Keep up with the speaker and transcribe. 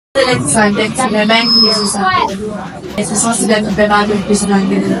It's responsible for the prison.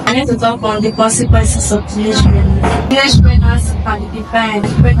 I need to talk on the consequences of teenage pregnancy. Teenage pregnancy can be defined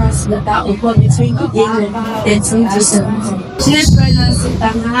as pregnancy that occur between the age of 13 to 17. Teenage pregnancy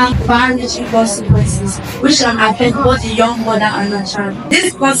can have far-reaching consequences which can affect both the young mother and her child.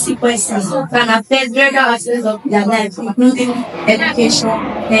 These consequences can affect various aspects of their life, including education,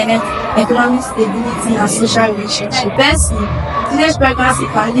 health, economic stability, and social relationships. Firstly, teenage pregnancy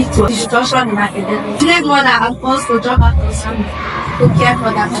can lead to destruction in academics. Teenage mothers are forced to drop out of school to care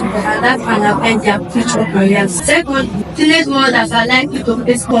for their children, and that can affect their future careers. Second, teenage mothers are likely to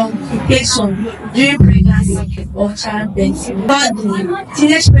face complications during pregnancy or childbirth. Thirdly,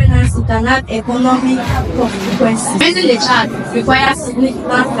 teenage pregnancy can have economic consequences. Raising a child requires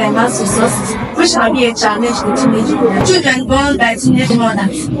significant financial resources, which can be a challenge to teenage mothers. Children born by teenage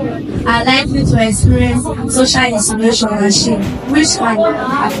mothers are likely to experience social isolation and shame, which can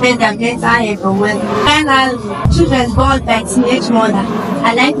affect their mental health or well-being. Finally, children born by teenage mothers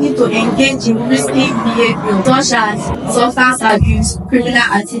are likely to engage in risky behavior such as substance abuse, criminal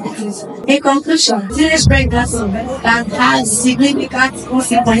activities. In conclusion, teenage pregnancy can have significant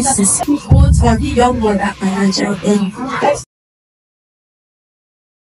consequences both on the young mother and her child.